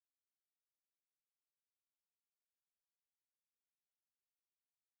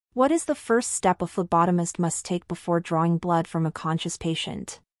What is the first step a phlebotomist must take before drawing blood from a conscious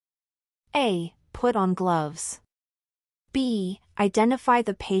patient? A. Put on gloves. B. Identify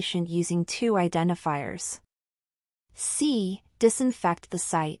the patient using 2 identifiers. C. Disinfect the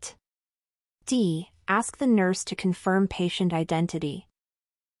site. D. Ask the nurse to confirm patient identity.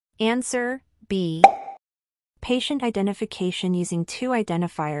 Answer: B. Patient identification using 2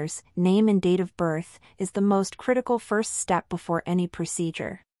 identifiers, name and date of birth, is the most critical first step before any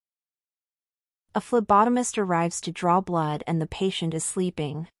procedure. A phlebotomist arrives to draw blood and the patient is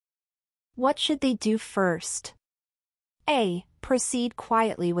sleeping. What should they do first? A. Proceed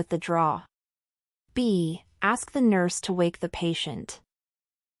quietly with the draw. B. Ask the nurse to wake the patient.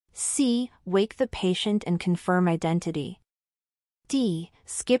 C. Wake the patient and confirm identity. D.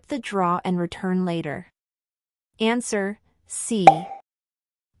 Skip the draw and return later. Answer: C.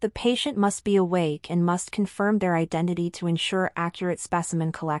 The patient must be awake and must confirm their identity to ensure accurate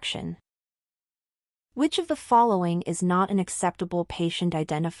specimen collection. Which of the following is not an acceptable patient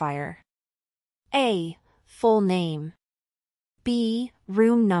identifier? A. Full name. B.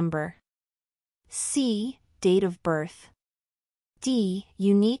 Room number. C. Date of birth. D.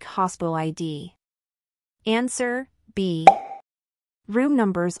 Unique hospital ID. Answer: B. Room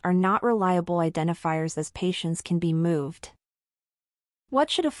numbers are not reliable identifiers as patients can be moved. What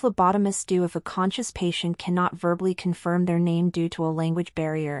should a phlebotomist do if a conscious patient cannot verbally confirm their name due to a language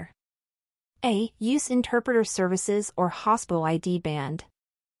barrier? A. Use interpreter services or hospital ID band.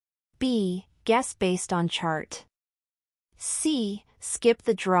 B. Guess based on chart. C. Skip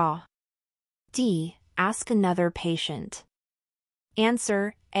the draw. D. Ask another patient.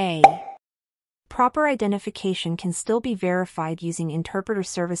 Answer: A. Proper identification can still be verified using interpreter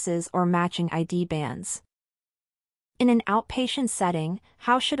services or matching ID bands. In an outpatient setting,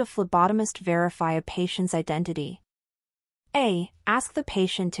 how should a phlebotomist verify a patient's identity? A. Ask the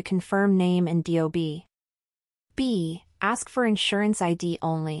patient to confirm name and DOB. B. Ask for insurance ID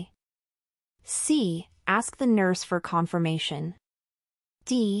only. C. Ask the nurse for confirmation.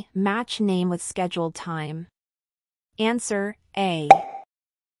 D. Match name with scheduled time. Answer: A.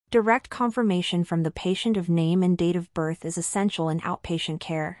 Direct confirmation from the patient of name and date of birth is essential in outpatient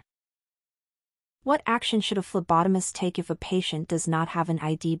care. What action should a phlebotomist take if a patient does not have an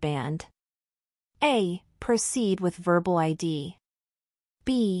ID band? A. Proceed with verbal ID.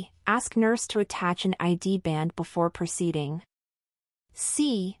 B. Ask nurse to attach an ID band before proceeding.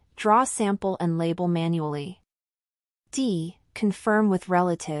 C. Draw sample and label manually. D. Confirm with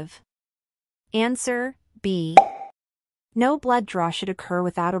relative. Answer: B. No blood draw should occur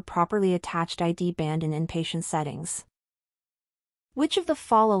without a properly attached ID band in inpatient settings. Which of the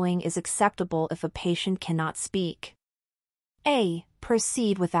following is acceptable if a patient cannot speak? A.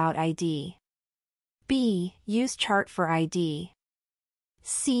 Proceed without ID. B. Use chart for ID.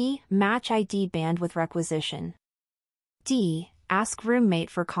 C. Match ID band with requisition. D. Ask roommate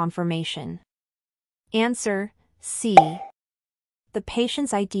for confirmation. Answer: C. The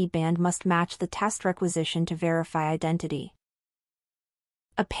patient's ID band must match the test requisition to verify identity.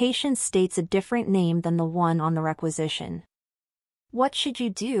 A patient states a different name than the one on the requisition. What should you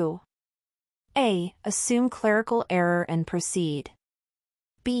do? A. Assume clerical error and proceed.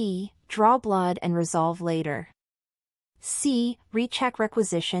 B. Draw blood and resolve later. C. Recheck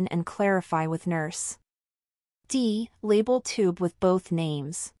requisition and clarify with nurse. D. Label tube with both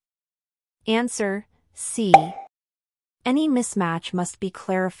names. Answer: C. Any mismatch must be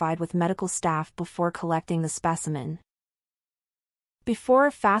clarified with medical staff before collecting the specimen. Before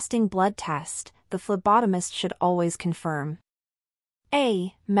a fasting blood test, the phlebotomist should always confirm: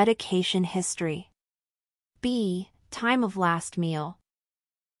 A. Medication history. B. Time of last meal.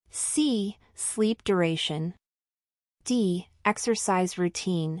 C. Sleep duration. D. Exercise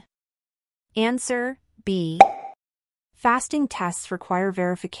routine. Answer: B. Fasting tests require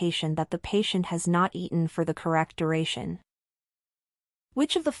verification that the patient has not eaten for the correct duration.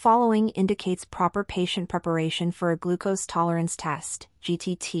 Which of the following indicates proper patient preparation for a glucose tolerance test,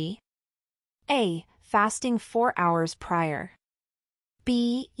 GTT? A. Fasting 4 hours prior.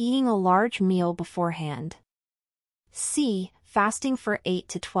 B. Eating a large meal beforehand. C. Fasting for 8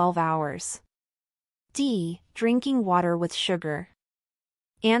 to 12 hours. D. Drinking water with sugar.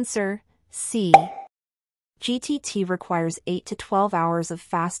 Answer: C. GTT requires 8 to 12 hours of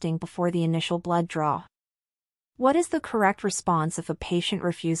fasting before the initial blood draw. What is the correct response if a patient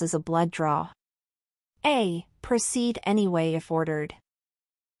refuses a blood draw? A. Proceed anyway if ordered.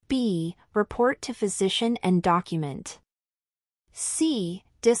 B. Report to physician and document. C.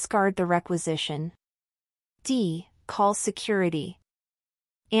 Discard the requisition. D. Call security.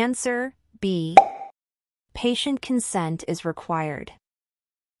 Answer: B. Patient consent is required.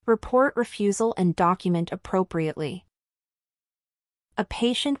 Report refusal and document appropriately. A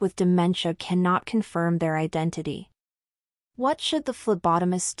patient with dementia cannot confirm their identity. What should the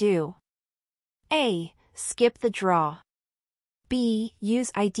phlebotomist do? A. Skip the draw. B.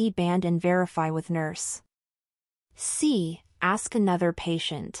 Use ID band and verify with nurse. C. Ask another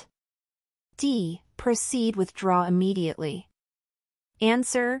patient. D. Proceed with draw immediately.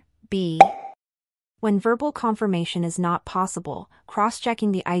 Answer B. When verbal confirmation is not possible,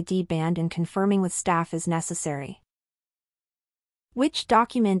 cross-checking the ID band and confirming with staff is necessary. Which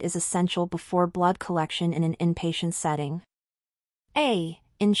document is essential before blood collection in an inpatient setting? A.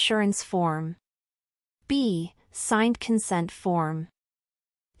 Insurance form. B. Signed consent form.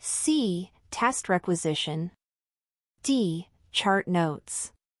 C. Test requisition. D. Chart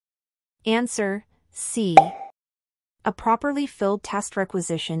notes. Answer C. A properly filled test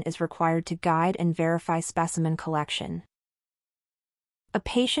requisition is required to guide and verify specimen collection. A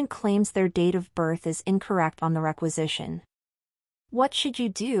patient claims their date of birth is incorrect on the requisition. What should you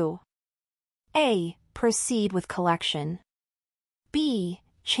do? A. Proceed with collection. B.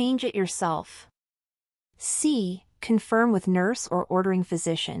 Change it yourself. C. Confirm with nurse or ordering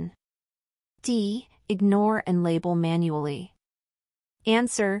physician. D. Ignore and label manually.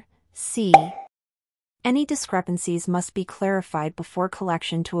 Answer C. Any discrepancies must be clarified before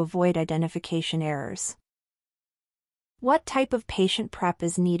collection to avoid identification errors. What type of patient prep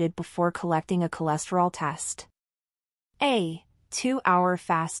is needed before collecting a cholesterol test? A. 2-hour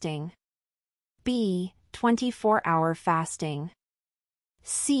fasting. B. 24-hour fasting.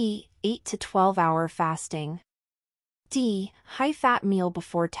 C. 8 to 12-hour fasting. D. High-fat meal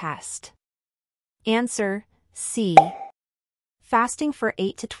before test. Answer C. Fasting for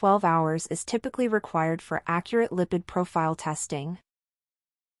 8 to 12 hours is typically required for accurate lipid profile testing.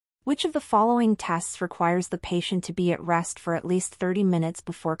 Which of the following tests requires the patient to be at rest for at least 30 minutes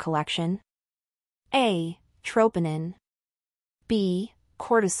before collection? A. Troponin. B.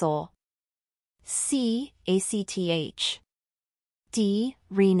 Cortisol. C. ACTH. D.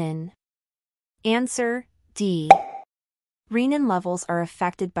 Renin. Answer D. Renin levels are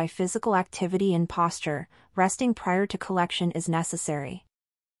affected by physical activity and posture. Resting prior to collection is necessary.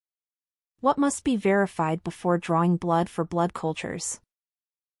 What must be verified before drawing blood for blood cultures?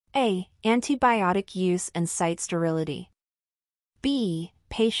 A. Antibiotic use and site sterility. B.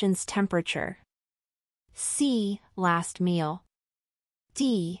 Patient's temperature. C. Last meal.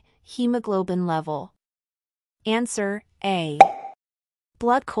 D. Hemoglobin level. Answer A.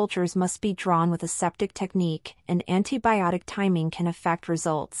 Blood cultures must be drawn with a septic technique, and antibiotic timing can affect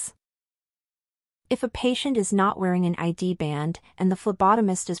results. If a patient is not wearing an ID band and the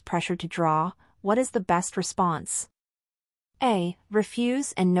phlebotomist is pressured to draw, what is the best response? A.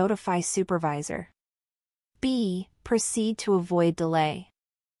 Refuse and notify supervisor. B. Proceed to avoid delay.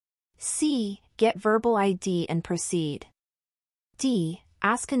 C. Get verbal ID and proceed. D.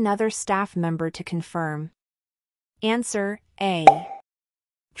 Ask another staff member to confirm. Answer A.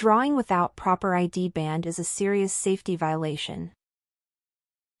 Drawing without proper ID band is a serious safety violation.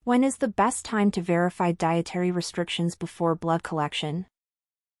 When is the best time to verify dietary restrictions before blood collection?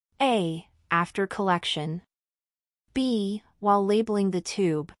 A. After collection. B. While labeling the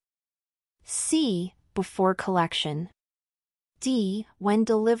tube. C. Before collection. D. When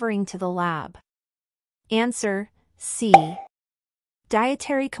delivering to the lab. Answer C.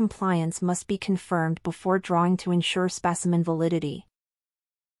 Dietary compliance must be confirmed before drawing to ensure specimen validity.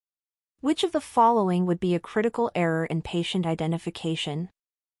 Which of the following would be a critical error in patient identification?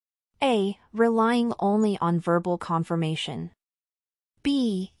 A. Relying only on verbal confirmation.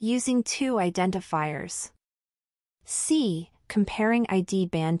 B. Using two identifiers. C. Comparing ID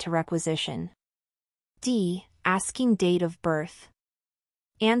band to requisition. D. Asking date of birth.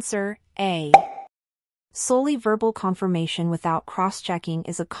 Answer A. Solely verbal confirmation without cross-checking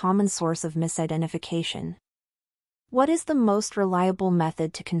is a common source of misidentification. What is the most reliable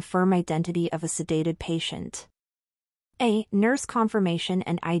method to confirm identity of a sedated patient? A. Nurse confirmation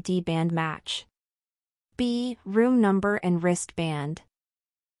and ID band match. B. Room number and wristband.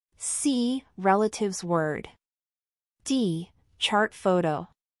 C. Relative's word. D. Chart photo.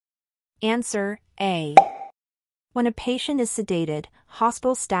 Answer A. When a patient is sedated,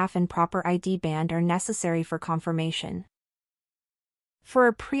 hospital staff and proper ID band are necessary for confirmation. For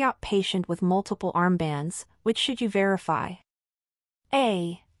a pre-op patient with multiple armbands, which should you verify?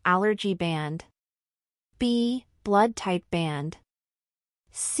 A. Allergy band. B. Blood type band.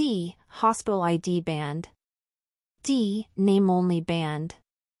 C. Hospital ID band. D. Name-only band.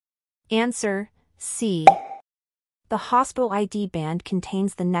 Answer C. The hospital ID band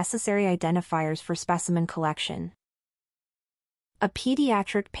contains the necessary identifiers for specimen collection. A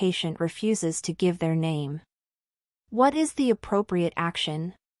pediatric patient refuses to give their name. What is the appropriate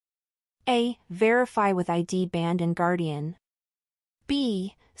action? A. Verify with ID band and guardian.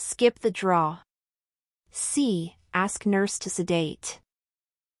 B. Skip the draw. C. Ask nurse to sedate.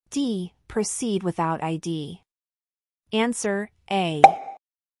 D. Proceed without ID. Answer A.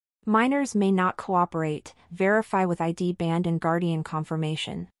 Minors may not cooperate. Verify with ID band and guardian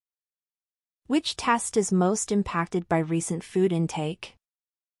confirmation. Which test is most impacted by recent food intake?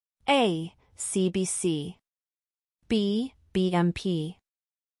 A. CBC. B. BMP.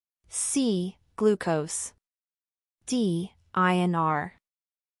 C. Glucose. D. INR.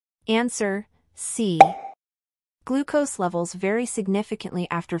 Answer C. Glucose levels vary significantly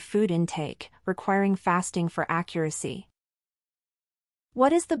after food intake, requiring fasting for accuracy.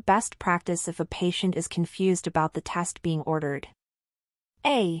 What is the best practice if a patient is confused about the test being ordered?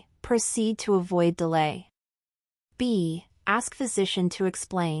 A. Proceed to avoid delay. B. Ask physician to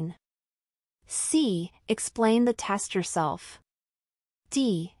explain. C. Explain the test yourself.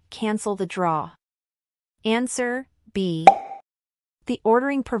 D. Cancel the draw. Answer B. The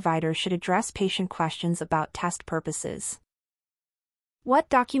ordering provider should address patient questions about test purposes. What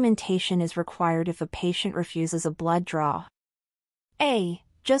documentation is required if a patient refuses a blood draw? A.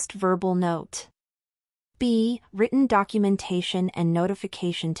 Just verbal note. B. Written documentation and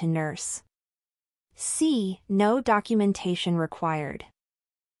notification to nurse. C. No documentation required.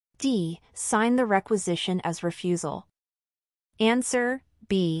 D. Sign the requisition as refusal. Answer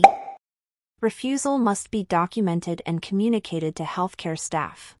B. Refusal must be documented and communicated to healthcare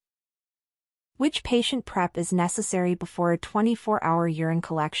staff. Which patient prep is necessary before a 24-hour urine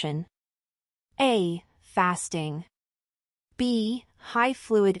collection? A. Fasting. B. High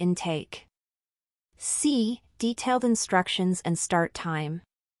fluid intake. C. Detailed instructions and start time.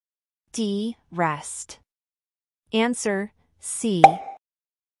 D. Rest. Answer C.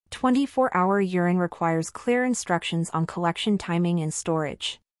 24-hour urine requires clear instructions on collection timing and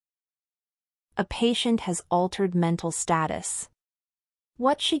storage. A patient has altered mental status.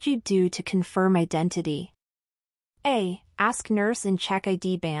 What should you do to confirm identity? A. Ask nurse and check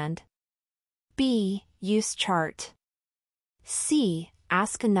ID band. B. Use chart. C.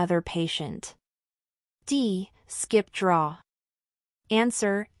 Ask another patient. D. Skip draw.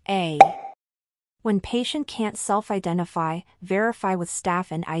 Answer A. When patient can't self-identify, verify with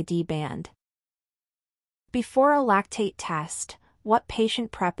staff and ID band. Before a lactate test, what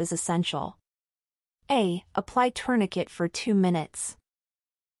patient prep is essential? A. Apply tourniquet for 2 minutes.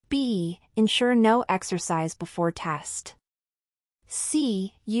 B. Ensure no exercise before test.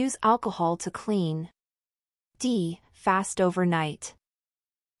 C. Use alcohol to clean. D. Fast overnight.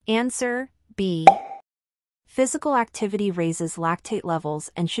 Answer B. Physical activity raises lactate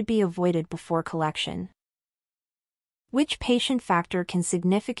levels and should be avoided before collection. Which patient factor can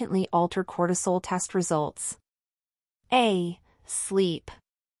significantly alter cortisol test results? A. Sleep.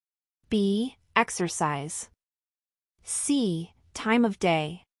 B. Exercise. C. Time of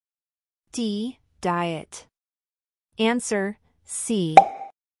day. D. Diet. Answer C.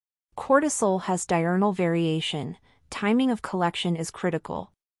 Cortisol has diurnal variation. Timing of collection is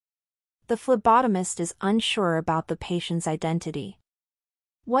critical. The phlebotomist is unsure about the patient's identity.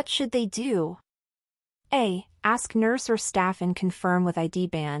 What should they do? A. Ask nurse or staff and confirm with ID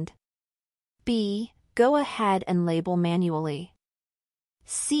band. B. Go ahead and label manually.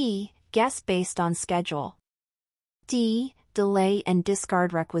 C. Guess based on schedule. D. Delay and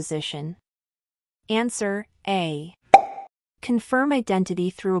discard requisition. Answer A. Confirm identity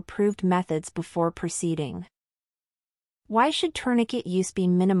through approved methods before proceeding. Why should tourniquet use be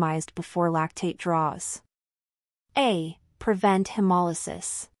minimized before lactate draws? A. Prevent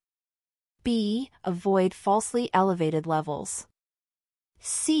hemolysis. B. Avoid falsely elevated levels.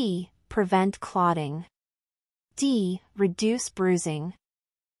 C. Prevent clotting. D. Reduce bruising.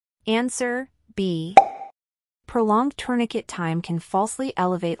 Answer B. Prolonged tourniquet time can falsely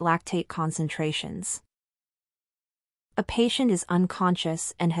elevate lactate concentrations. A patient is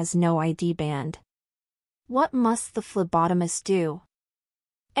unconscious and has no ID band. What must the phlebotomist do?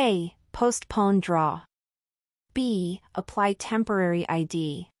 A. Postpone draw. B. Apply temporary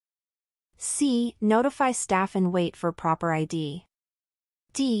ID. C. Notify staff and wait for proper ID.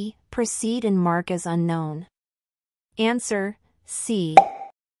 D. Proceed and mark as unknown. Answer C.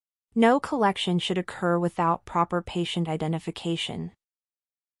 No collection should occur without proper patient identification.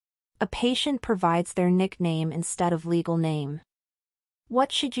 A patient provides their nickname instead of legal name.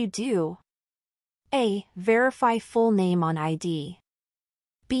 What should you do? A. Verify full name on ID.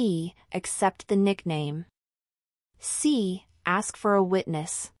 B. Accept the nickname. C. Ask for a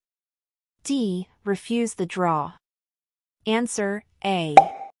witness. D. Refuse the draw. Answer A.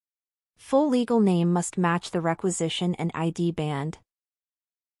 Full legal name must match the requisition and ID band.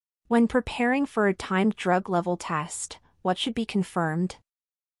 When preparing for a timed drug level test, what should be confirmed?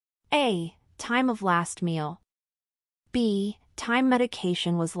 A. Time of last meal. B. Time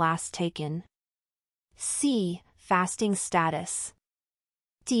medication was last taken. C. Fasting status.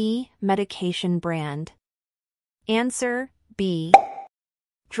 D. Medication brand. Answer B.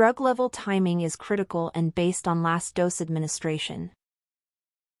 Drug level timing is critical and based on last dose administration.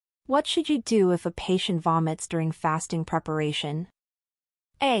 What should you do if a patient vomits during fasting preparation?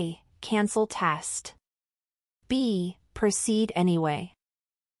 A. Cancel test. B. Proceed anyway.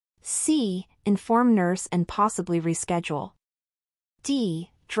 C. Inform nurse and possibly reschedule.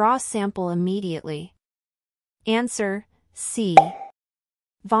 D. Draw sample immediately. Answer C.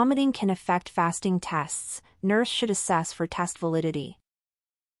 Vomiting can affect fasting tests. Nurse should assess for test validity.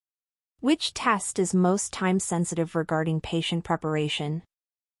 Which test is most time-sensitive regarding patient preparation?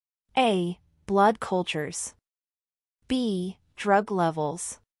 A. Blood cultures. B. Drug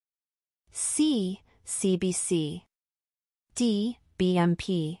levels. C. CBC. D.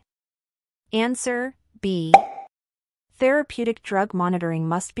 BMP. Answer B. Therapeutic drug monitoring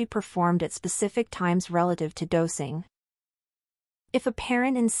must be performed at specific times relative to dosing. If a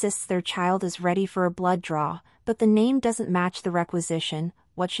parent insists their child is ready for a blood draw, but the name doesn't match the requisition,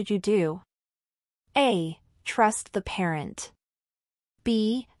 what should you do? A. Trust the parent.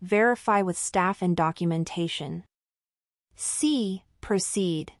 B. Verify with staff and documentation. C.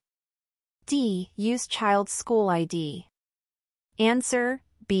 Proceed. D. Use child's school ID. Answer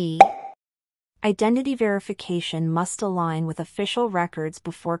B. Identity verification must align with official records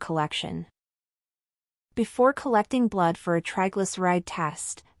before collection. Before collecting blood for a triglyceride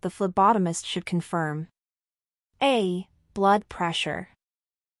test, the phlebotomist should confirm A. Blood pressure.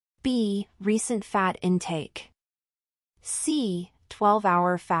 B. Recent fat intake. C.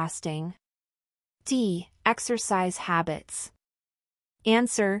 12-hour fasting. D. Exercise habits.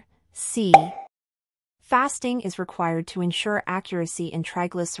 Answer C. Fasting is required to ensure accuracy in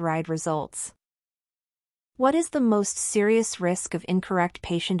triglyceride results. What is the most serious risk of incorrect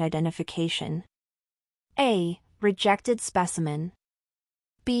patient identification? A. Rejected specimen.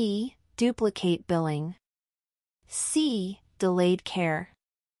 B. Duplicate billing. C. Delayed care.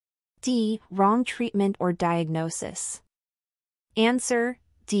 D. Wrong treatment or diagnosis. Answer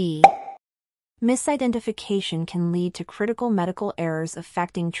D. Misidentification can lead to critical medical errors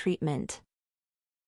affecting treatment.